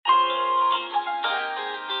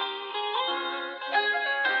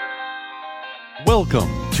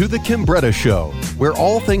Welcome to The Kimbretta Show, where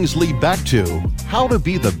all things lead back to how to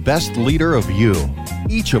be the best leader of you.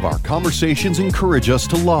 Each of our conversations encourage us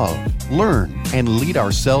to love, learn, and lead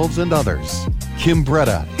ourselves and others.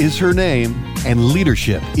 Kimbretta is her name, and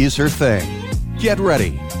leadership is her thing. Get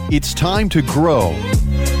ready. It's time to grow.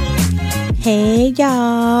 Hey,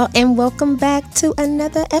 y'all, and welcome back to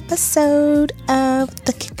another episode of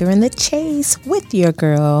The Kicker in the Chase with your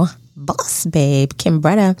girl, Boss Babe,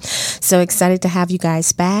 Kimbretta. So excited to have you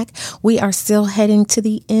guys back. We are still heading to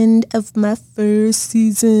the end of my first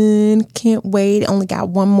season. Can't wait. Only got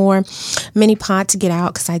one more mini pod to get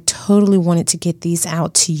out because I totally wanted to get these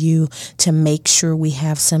out to you to make sure we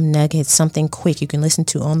have some nuggets, something quick you can listen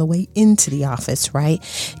to on the way into the office, right?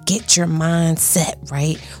 Get your mind set,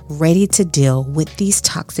 right? Ready to deal with these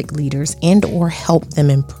toxic leaders and or help them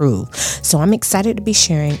improve. So I'm excited to be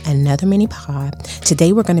sharing another mini pod.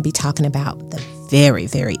 Today we're going to be talking about the very,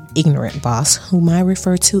 very ignorant boss, whom I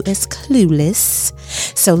refer to as Clueless.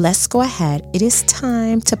 So let's go ahead. It is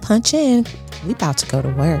time to punch in. We about to go to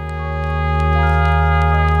work.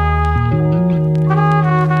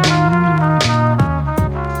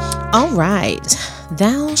 All right.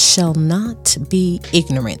 Thou shalt not be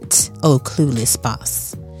ignorant, O clueless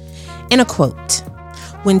boss. In a quote,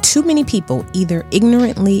 when too many people, either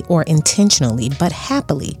ignorantly or intentionally, but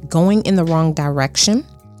happily going in the wrong direction,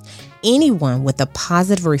 anyone with a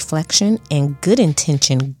positive reflection and good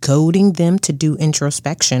intention goading them to do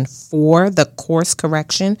introspection for the course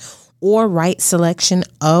correction or right selection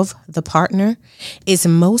of the partner is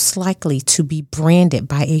most likely to be branded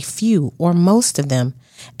by a few or most of them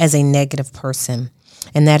as a negative person.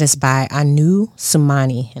 And that is by Anu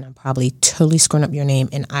Sumani. And I'm probably totally screwing up your name,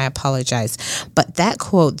 and I apologize. But that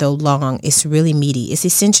quote, though long, is really meaty. It's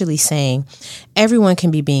essentially saying everyone can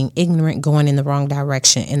be being ignorant, going in the wrong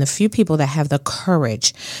direction. And the few people that have the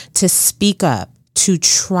courage to speak up, to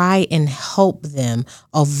try and help them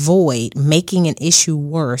avoid making an issue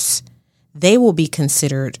worse, they will be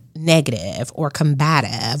considered negative or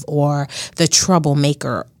combative or the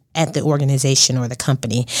troublemaker at the organization or the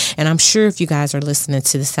company. And I'm sure if you guys are listening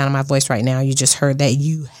to the sound of my voice right now, you just heard that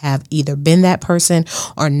you have either been that person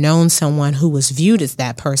or known someone who was viewed as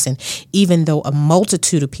that person, even though a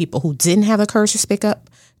multitude of people who didn't have the courage to speak up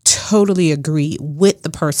totally agree with the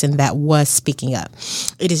person that was speaking up.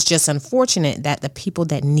 It is just unfortunate that the people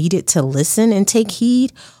that needed to listen and take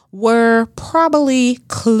heed were probably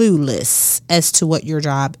clueless as to what your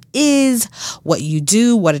job is, what you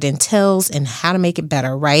do, what it entails, and how to make it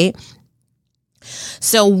better, right?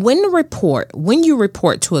 So when you report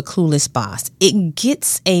to a clueless boss, it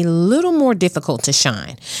gets a little more difficult to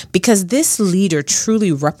shine because this leader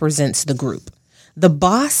truly represents the group. The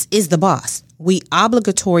boss is the boss. We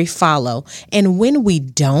obligatory follow. And when we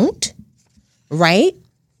don't, right?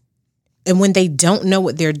 And when they don't know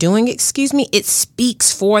what they're doing, it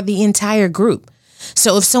speaks for the entire group.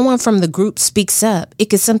 So if someone from the group speaks up,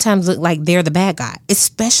 it could sometimes look like they're the bad guy,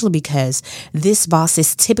 especially because this boss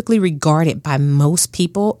is typically regarded by most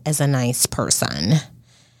people as a nice person.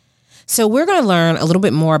 So we're going to learn a little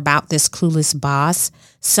bit more about this clueless boss,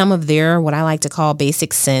 some of their, what I like to call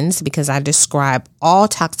basic sins, because I describe all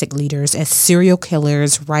toxic leaders as serial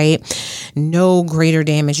killers, right? No greater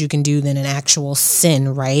damage you can do than an actual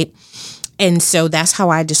sin, right? And so that's how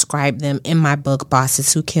I describe them in my book,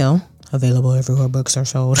 Bosses Who Kill, available everywhere books are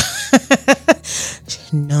sold.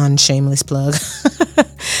 Non-shameless plug.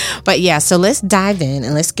 But yeah, so let's dive in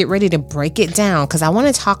and let's get ready to break it down because I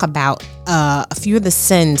want to talk about a few of the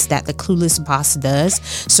sins that the clueless boss does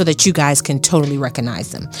so that you guys can totally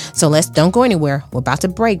recognize them. So don't go anywhere. We're about to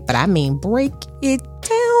break, but I mean break it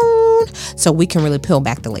down so we can really peel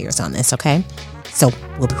back the layers on this, okay? So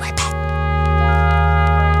we'll be right back.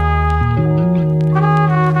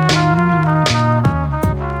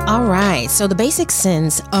 All right, so the basic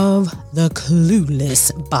sins of the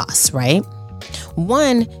clueless boss, right?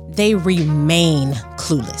 One, they remain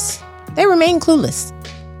clueless. They remain clueless.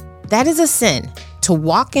 That is a sin. To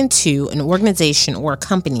walk into an organization or a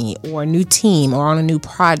company or a new team or on a new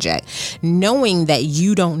project, knowing that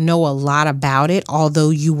you don't know a lot about it, although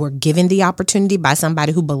you were given the opportunity by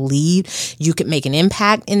somebody who believed you could make an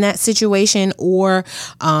impact in that situation or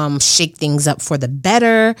shake things up for the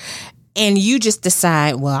better. And you just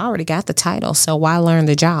decide, well, I already got the title, so why learn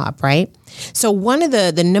the job, right? So one of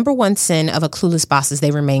the number one sin of a clueless boss is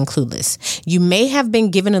they remain clueless. You may have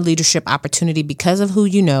been given a leadership opportunity because of who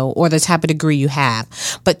you know or the type of degree you have,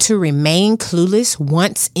 but to remain clueless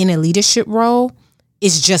once in a leadership role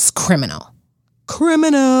is just criminal.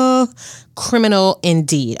 Criminal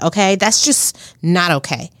indeed, okay? That's just not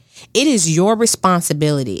okay. It is your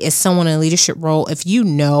responsibility as someone in a leadership role. If you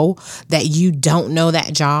know that you don't know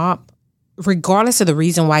that job, regardless of the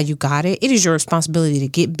reason why you got it, it is your responsibility to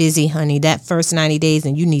get busy, honey, that first 90 days,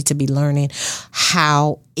 and you need to be learning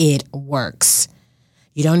how it works.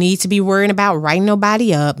 You don't need to be worrying about writing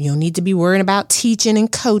nobody up. You don't need to be worrying about teaching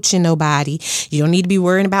and coaching nobody. You don't need to be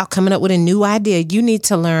worrying about coming up with a new idea. You need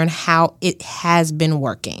to learn how it has been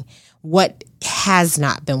working. What has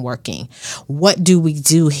not been working? What do we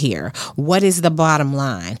do here? What is the bottom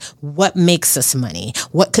line? What makes us money?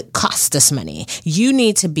 What could cost us money? You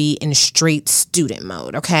need to be in straight student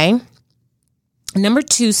mode, okay? Number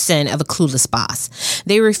 2 sin of a clueless boss.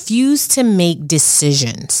 They refuse to make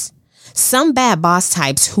decisions. Some bad boss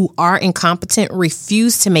types who are incompetent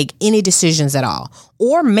refuse to make any decisions at all,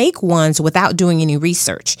 or make ones without doing any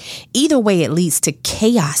research. Either way, it leads to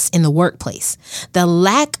chaos in the workplace. The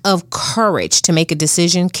lack of courage to make a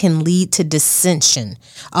decision can lead to dissension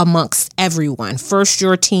amongst everyone. First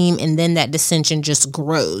your team, and then that dissension just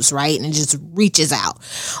grows, right? And it just reaches out.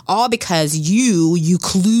 All because you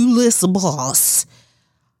clueless boss,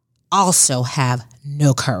 also have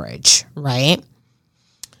no courage, right?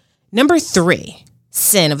 Number 3,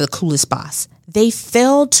 sin of the clueless boss. They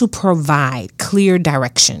fail to provide clear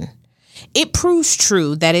direction. It proves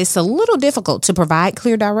true that it's a little difficult to provide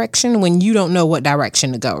clear direction when you don't know what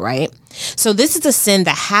direction to go, right? So this is a sin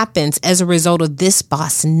that happens as a result of this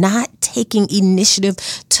boss not taking initiative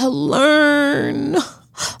to learn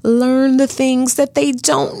the things that they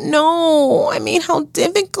don't know. I mean, how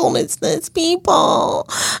difficult is this, people?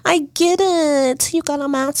 I get it. You got a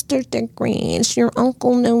master's degree. It's your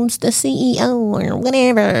uncle knows the CEO or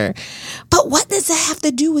whatever. But what does that have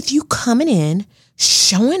to do with you coming in,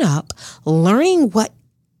 showing up, learning what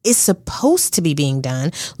is supposed to be being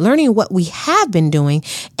done, learning what we have been doing,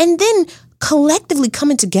 and then collectively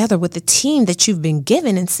coming together with the team that you've been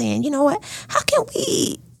given and saying, you know what, how can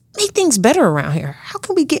we make things better around here? How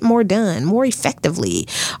can we get more done more effectively?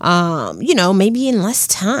 Maybe in less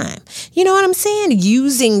time. You know what I'm saying?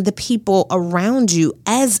 Using the people around you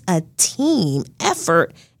as a team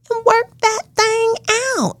effort and work that thing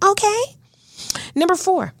out. Okay. Number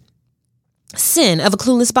 4, sin of a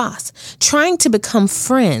clueless boss. Trying to become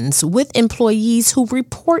friends with employees who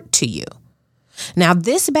report to you. Now,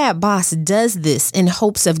 this bad boss does this in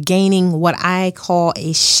hopes of gaining what I call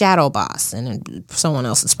a shadow boss. And someone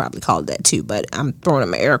else has probably called that too, but I'm throwing in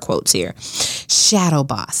my air quotes here. Shadow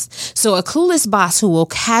boss. So a clueless boss who will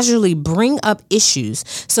casually bring up issues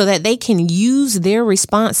so that they can use their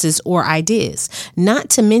responses or ideas, not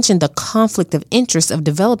to mention the conflict of interest of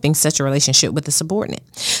developing such a relationship with a subordinate.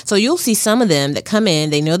 So you'll see some of them that come in,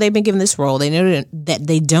 they know they've been given this role, they know that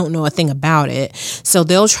they don't know a thing about it. So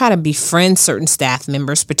they'll try to befriend certain staff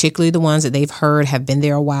members, particularly the ones that they've heard have been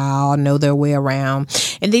there a while, know their way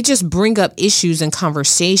around, and they just bring up issues in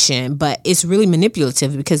conversation, but it's really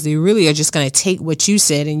manipulative because they really are just going to take what you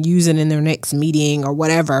said and use it in their next meeting or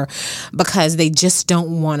whatever, because they just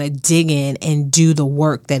don't want to dig in and do the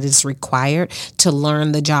work that is required to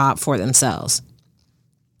learn the job for themselves.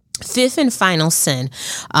 5th and final sin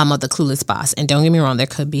of the clueless boss. And don't get me wrong, there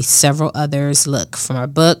could be several others. Look, from our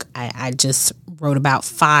book, I just wrote about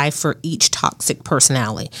 5 for each toxic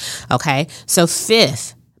personality. Okay, so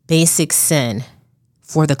 5th basic sin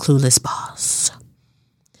for the clueless boss.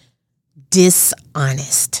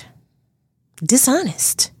 Dishonest.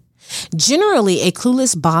 Generally, a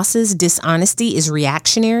clueless boss's dishonesty is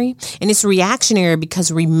reactionary, and it's reactionary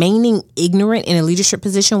because remaining ignorant in a leadership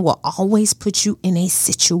position will always put you in a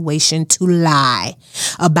situation to lie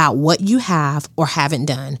about what you have or haven't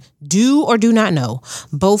done, do or do not know,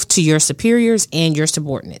 both to your superiors and your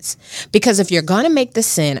subordinates. Because if you're going to make the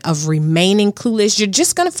sin of remaining clueless, you're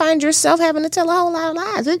just going to find yourself having to tell a whole lot of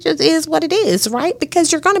lies. It just is what it is, right?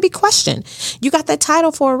 Because you're going to be questioned. You got that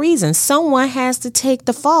title for a reason. Someone has to take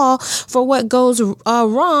the fall for what goes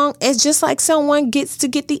wrong. It's just like someone gets to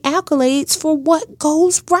get the accolades for what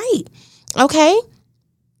goes right. Okay?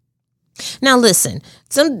 Now listen,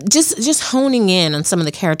 just honing in on some of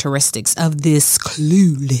the characteristics of this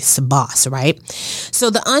clueless boss, right?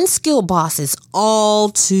 So the unskilled boss is all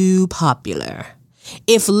too popular.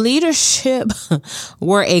 If leadership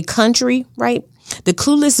were a country, right, the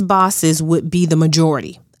clueless bosses would be the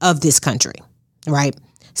majority of this country, right?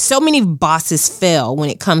 So many bosses fail when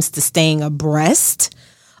it comes to staying abreast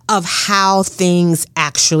of how things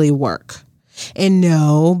actually work. And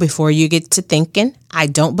no, before you get to thinking, I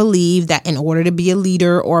don't believe that in order to be a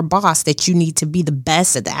leader or a boss that you need to be the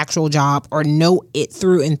best at the actual job or know it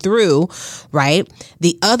through and through, right?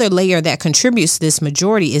 The other layer that contributes to this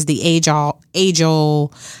majority is the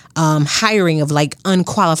age-old hiring of like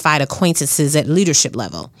unqualified acquaintances at leadership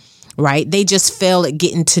level. Right? They just fail at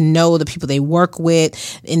getting to know the people they work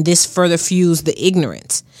with, and this further fuels the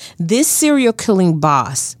ignorance. This serial killing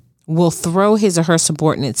boss will throw his or her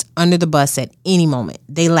subordinates under the bus at any moment.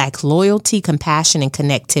 They lack loyalty, compassion, and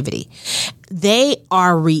connectivity. They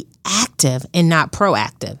are reactive and not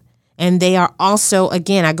proactive. And they are also,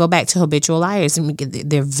 again, I go back to habitual liars, and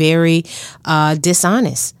they're very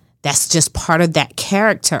dishonest. That's just part of that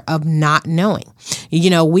character of not knowing.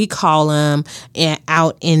 We call them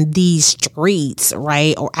out in these streets,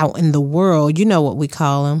 right? Or out in the world. You know what we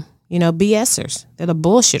call them? BSers. They're the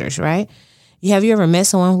bullshitters, right? Have you ever met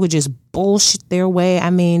someone who would just bullshit their way?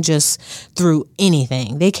 I mean, just through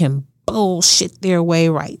anything. They can bullshit their way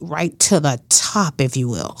right to the top, if you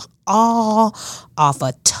will. All off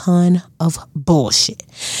a ton of bullshit.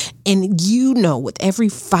 And with every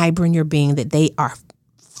fiber in your being that they are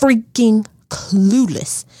freaking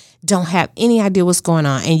clueless, don't have any idea what's going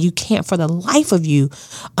on, and you can't for the life of you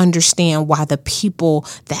understand why the people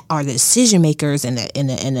that are the decision makers and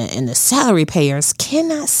the salary payers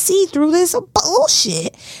cannot see through this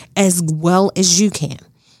bullshit as well as you can,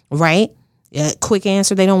 right? Quick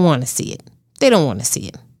answer, they don't want to see it. They don't want to see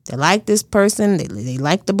it. They like this person, they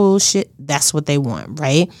like the bullshit, that's what they want,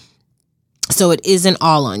 right? So it isn't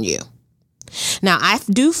all on you. Now, I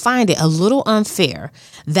do find it a little unfair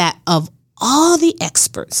that of all the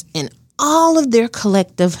experts and all of their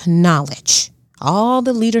collective knowledge, all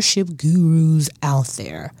the leadership gurus out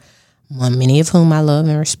there, many of whom I love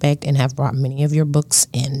and respect and have brought many of your books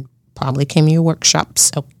and probably came to your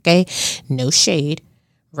workshops, okay? No shade,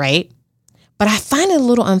 right? But I find it a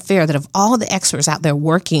little unfair that of all the experts out there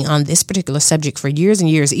working on this particular subject for years and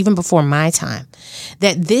years, even before my time,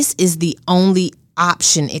 that this is the only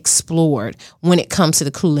option explored when it comes to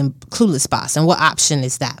the Clueless Boss. And what option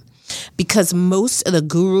is that? Because most of the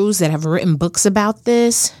gurus that have written books about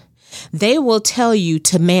this, they will tell you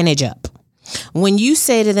to manage up. When you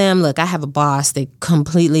say to them, look, I have a boss, they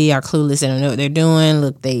completely are clueless, they don't know what they're doing.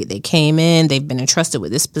 Look, they came in, they've been entrusted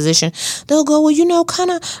with this position. They'll go, well,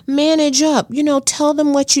 kind of manage up, tell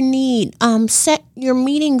them what you need. Set your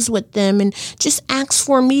meetings with them and just ask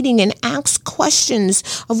for a meeting and ask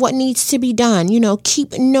questions of what needs to be done.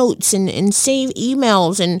 Keep notes and save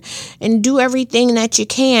emails and do everything that you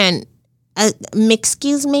can.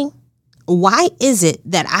 Excuse me? Why is it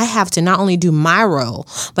that I have to not only do my role,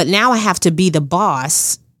 but now I have to be the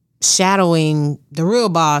boss, shadowing the real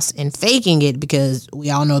boss and faking it, because we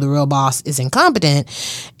all know the real boss is incompetent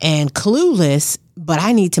and clueless, but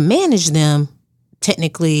I need to manage them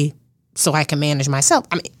technically so I can manage myself.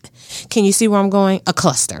 I mean, can you see where I'm going? A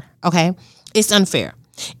cluster, okay? It's unfair.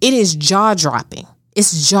 It is jaw-dropping.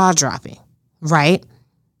 It's jaw-dropping, right?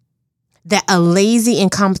 That a lazy,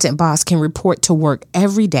 incompetent boss can report to work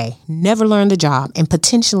every day, never learn the job, and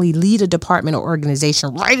potentially lead a department or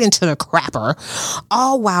organization right into the crapper,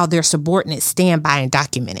 all while their subordinates stand by and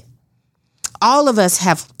document it. All of us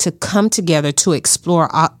have to come together to explore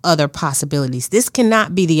other possibilities. This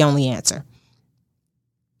cannot be the only answer.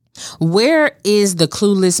 Where is the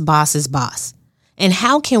clueless boss's boss? And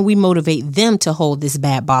how can we motivate them to hold this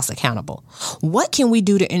bad boss accountable? What can we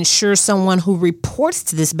do to ensure someone who reports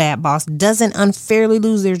to this bad boss doesn't unfairly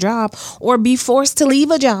lose their job or be forced to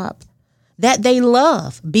leave a job that they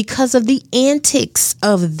love because of the antics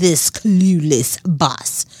of this clueless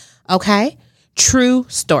boss? Okay? True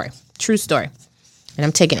story. True story. And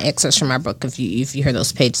I'm taking excerpts from my book. If you hear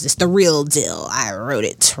those pages, it's the real deal. I wrote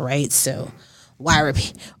it, right? So why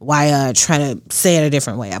repeat? Why try to say it a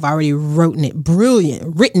different way? I've already written it brilliantly,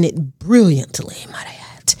 might I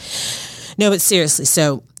add. No, but seriously,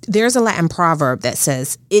 so there's a Latin proverb that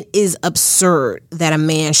says, it is absurd that a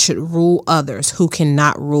man should rule others who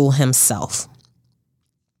cannot rule himself.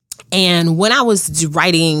 And when I was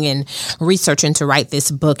writing and researching to write this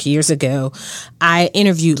book years ago, I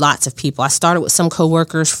interviewed lots of people. I started with some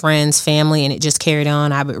coworkers, friends, family, and it just carried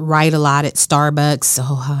on. I would write a lot at Starbucks.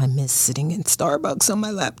 Oh, how I miss sitting in Starbucks on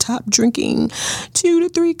my laptop, drinking 2 to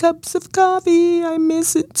 3 cups of coffee. I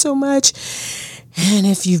miss it so much. And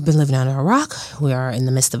if you've been living under a rock, we are in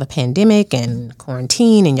the midst of a pandemic and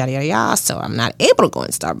quarantine and yada, yada, yada. So I'm not able to go in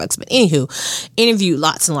Starbucks. But anywho, interviewed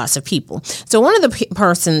lots and lots of people. So one of the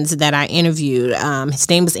persons that I interviewed, his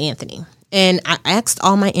name was Anthony. And I asked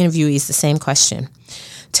all my interviewees the same question.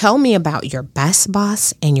 Tell me about your best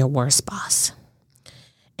boss and your worst boss.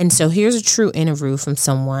 And so here's a true interview from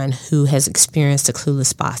someone who has experienced a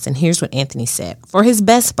clueless boss. And here's what Anthony said. For his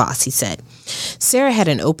best boss, he said, Sarah had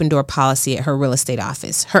an open door policy at her real estate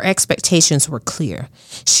office. Her expectations were clear.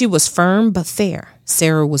 She was firm but fair.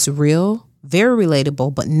 Sarah was real very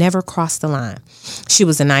relatable, but never crossed the line. She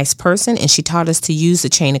was a nice person, and she taught us to use the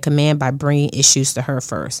chain of command by bringing issues to her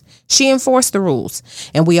first. She enforced the rules,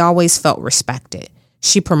 and we always felt respected.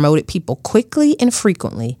 She promoted people quickly and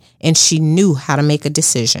frequently, and she knew how to make a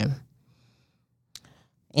decision.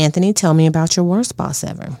 Anthony, tell me about your worst boss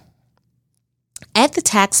ever. At the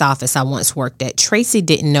tax office I once worked at, Tracy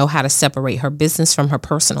didn't know how to separate her business from her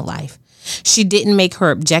personal life. She didn't make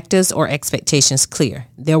her objectives or expectations clear.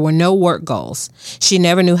 There were no work goals. She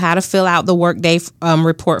never knew how to fill out the workday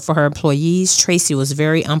report for her employees. Tracy was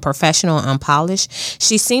very unprofessional and unpolished.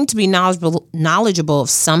 She seemed to be knowledgeable of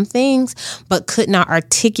some things, but could not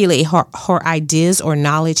articulate her ideas or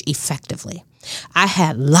knowledge effectively. I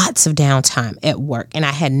had lots of downtime at work, and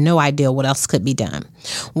I had no idea what else could be done.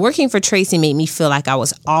 Working for Tracy made me feel like I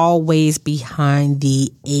was always behind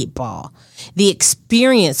the 8 ball. The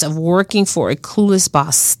experience of working for a clueless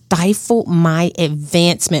boss stifled my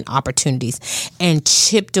advancement opportunities and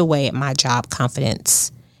chipped away at my job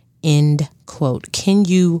confidence. End quote. Can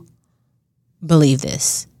you believe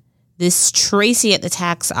this? This Tracy at the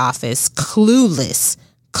tax office, clueless,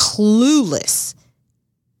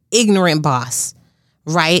 ignorant boss,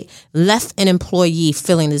 right? Left an employee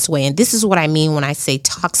feeling this way. And this is what I mean when I say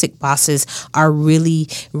toxic bosses are really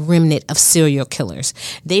remnant of serial killers.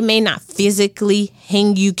 They may not physically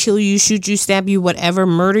hang you, kill you, shoot you, stab you, whatever,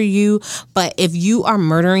 murder you. But if you are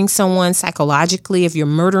murdering someone psychologically, if you're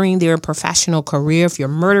murdering their professional career, if you're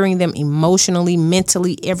murdering them emotionally,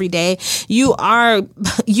 mentally, every day, you are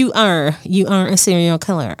a serial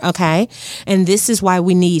killer. Okay. And this is why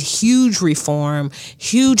we need huge reform,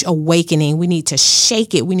 huge awakening. We need to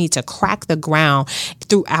shake it. We need to crack the ground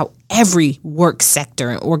throughout every work sector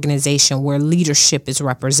and organization where leadership is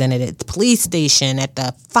represented, at the police station, at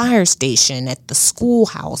the fire station, at the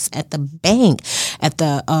schoolhouse, at the bank, at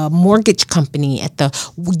the mortgage company,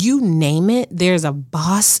 you name it. There's a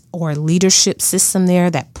boss or leadership system there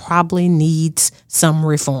that probably needs some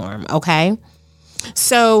reform. Okay.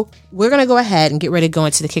 So we're going to go ahead and get ready to go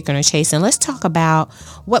into the kicker and chase, and let's talk about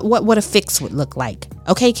what a fix would look like.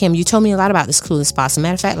 Okay, Kim, you told me a lot about this clueless boss. As a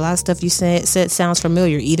matter of fact, a lot of stuff you said sounds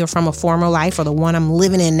familiar, either from a former life or the one I'm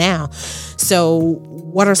living in now. So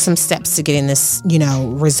what are some steps to getting this,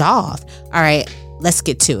 resolved? All right, let's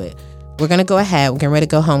get to it. We're going to go ahead. We're getting ready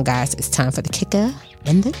to go home, guys. It's time for the kicker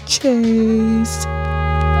and the chase.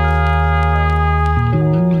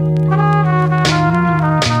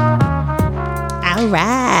 All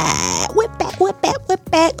right, we're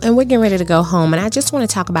back, and we're getting ready to go home. And I just want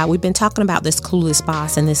to talk about, we've been talking about this clueless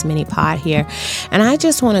boss in this mini pod here, and I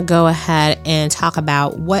just want to go ahead and talk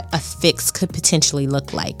about what a fix could potentially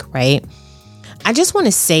look like, right? I just want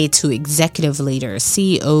to say to executive leaders,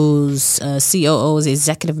 CEOs, COOs,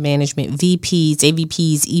 executive management, VPs,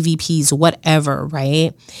 AVPs, EVPs, whatever,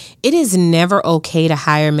 right? It is never okay to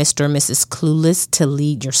hire Mr. or Mrs. Clueless to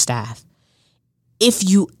lead your staff. If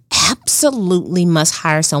you absolutely must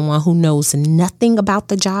hire someone who knows nothing about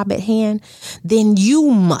the job at hand, then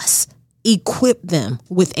you must equip them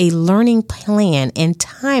with a learning plan and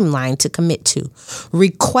timeline to commit to.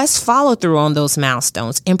 Request follow through on those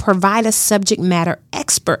milestones and provide a subject matter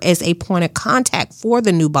expert as a point of contact for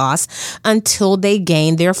the new boss until they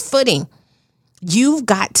gain their footing. You've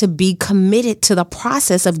got to be committed to the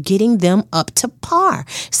process of getting them up to par.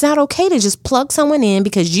 It's not okay to just plug someone in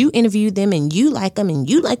because you interviewed them and you like them and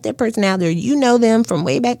you like their personality, or you know them from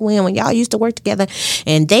way back when y'all used to work together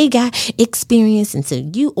and they got experience,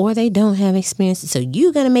 and or they don't have experience. And so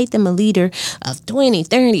you're going to make them a leader of 20,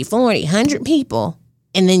 30, 40, 100 people,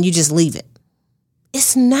 and then you just leave it.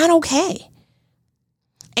 It's not okay.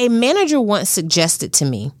 A manager once suggested to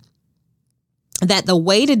me that the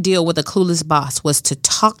way to deal with a clueless boss was to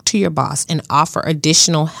talk to your boss and offer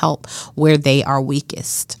additional help where they are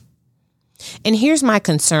weakest. And here's my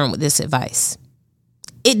concern with this advice.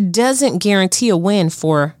 It doesn't guarantee a win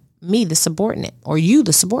for me, the subordinate, or you,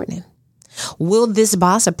 the subordinate. Will this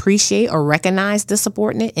boss appreciate or recognize the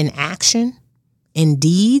subordinate in action, in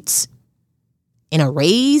deeds, in a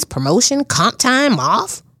raise, promotion, comp time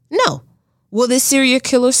off? No. Will this serial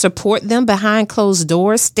killer support them behind closed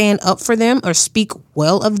doors, stand up for them, or speak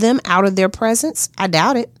well of them out of their presence? I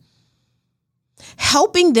doubt it.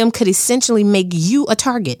 Helping them could essentially make you a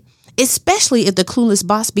target, especially if the clueless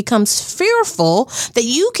boss becomes fearful that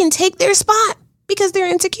you can take their spot because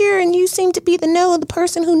they're insecure and you seem to be the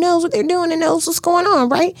person who knows what they're doing and knows what's going on,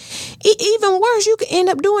 right? Even worse, you could end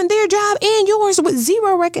up doing their job and yours with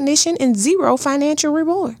zero recognition and zero financial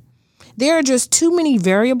reward. There are just too many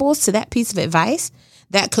variables to that piece of advice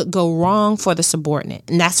that could go wrong for the subordinate.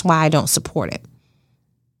 And that's why I don't support it.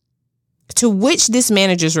 To which this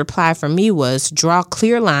manager's reply for me was, draw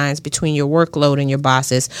clear lines between your workload and your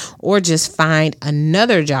bosses, or just find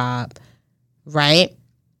another job, right?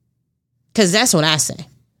 Because that's what I say.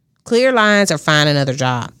 Clear lines or find another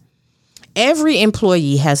job. Every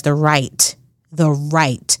employee has the right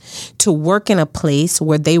to work in a place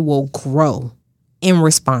where they will grow in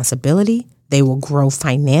responsibility, they will grow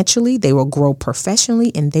financially, they will grow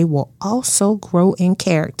professionally, and they will also grow in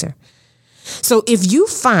character. So if you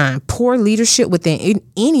find poor leadership within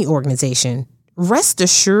any organization, rest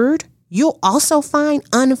assured you'll also find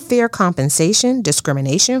unfair compensation,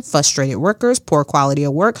 discrimination, frustrated workers, poor quality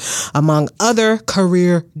of work, among other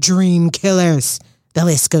career dream killers. The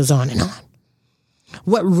list goes on and on.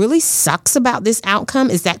 What really sucks about this outcome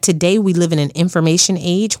is that today we live in an information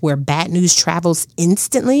age where bad news travels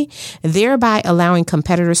instantly, thereby allowing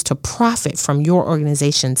competitors to profit from your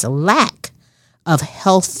organization's lack of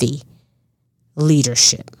healthy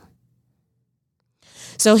leadership.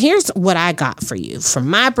 So here's what I got for you from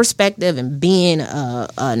my perspective, and being a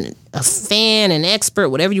fan, an expert,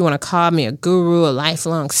 whatever you want to call me, a guru, a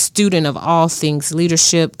lifelong student of all things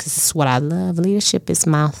leadership, because it's what I love. Leadership is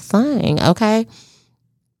my thing, okay?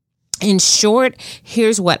 In short,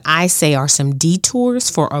 here's what I say are some detours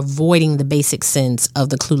for avoiding the basic sins of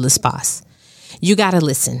the clueless boss. You got to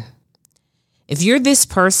listen. If you're this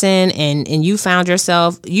person and you found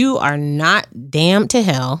yourself, you are not damned to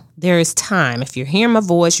hell. There is time. If you're hearing my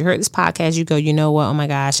voice, you heard this podcast, you go, you know what? Oh my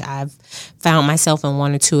gosh, I've found myself in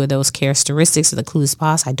one or two of those characteristics of the clueless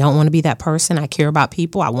boss. I don't want to be that person. I care about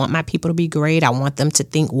people. I want my people to be great. I want them to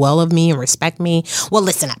think well of me and respect me. Well,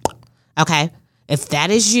 listen up. Okay. If that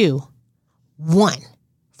is you, one,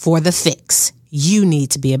 for the fix, you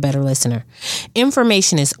need to be a better listener.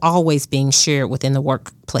 Information is always being shared within the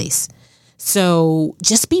workplace. So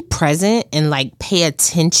just be present and pay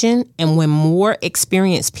attention. And when more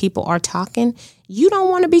experienced people are talking, you don't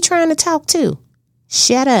want to be trying to talk too.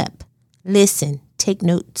 Shut up. Listen. Take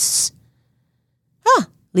notes.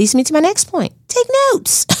 Leads me to my next point. Take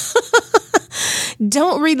notes.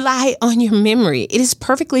 Don't rely on your memory. It is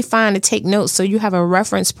perfectly fine to take notes so you have a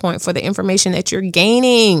reference point for the information that you're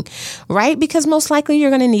gaining, right? Because most likely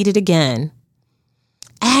you're going to need it again.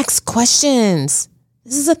 Ask questions.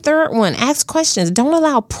 This is a third one. Ask questions. Don't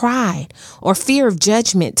allow pride or fear of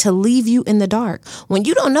judgment to leave you in the dark. When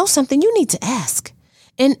you don't know something, you need to ask.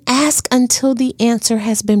 And ask until the answer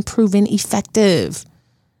has been proven effective.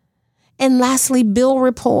 And lastly, build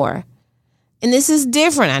rapport. And this is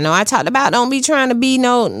different. I know I talked about don't be trying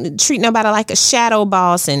to treat nobody like a shadow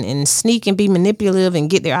boss and sneak and be manipulative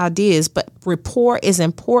and get their ideas. But rapport is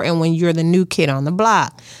important when you're the new kid on the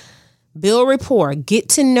block. Build rapport. Get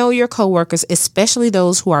to know your coworkers, especially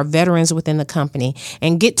those who are veterans within the company,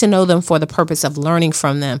 and get to know them for the purpose of learning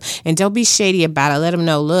from them. And don't be shady about it. Let them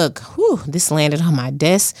know, look, this landed on my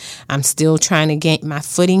desk. I'm still trying to gain my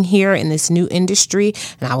footing here in this new industry.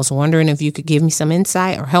 And I was wondering if you could give me some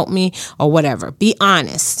insight or help me or whatever. Be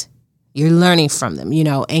honest. You're learning from them,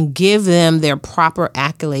 and give them their proper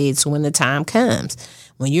accolades when the time comes.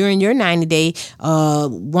 When you're in your 90-day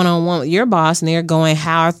one-on-one with your boss and they're going,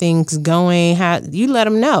 how are things going? How you let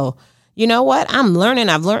them know, you know what? I'm learning.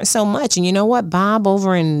 I've learned so much. And you know what? Bob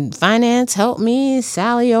over in finance helped me.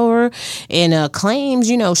 Sally over in claims,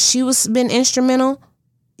 she was been instrumental.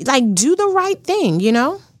 Do the right thing,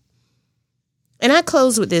 And I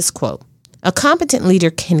close with this quote. A competent leader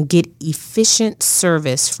can get efficient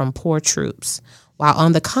service from poor troops, while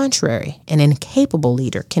on the contrary, an incapable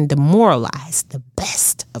leader can demoralize the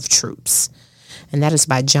best of troops. And that is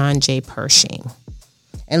by John J. Pershing.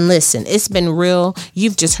 And listen, it's been real.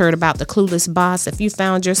 You've just heard about the clueless boss. If you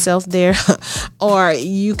found yourself there or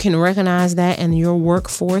you can recognize that in your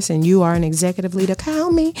workforce and you are an executive leader, call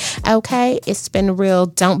me. Okay, it's been real.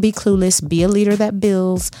 Don't be clueless. Be a leader that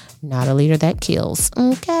builds, not a leader that kills.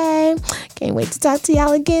 Okay, can't wait to talk to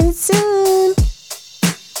y'all again soon.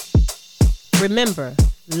 Remember,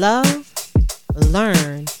 love,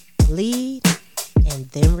 learn, lead, and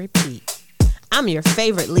then repeat. I'm your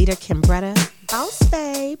favorite leader, Kimbretta, boss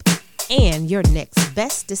babe, and your next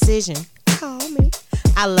best decision. Call me.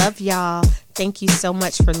 I love y'all. Thank you so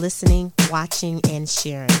much for listening, watching, and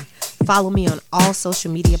sharing. Follow me on all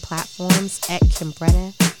social media platforms at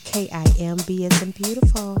Kimbretta, Kimb as in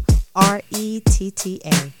beautiful,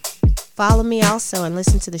 RETTA. Follow me also and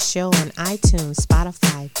listen to the show on iTunes,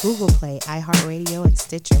 Spotify, Google Play, iHeartRadio, and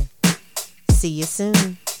Stitcher. See you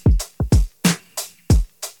soon.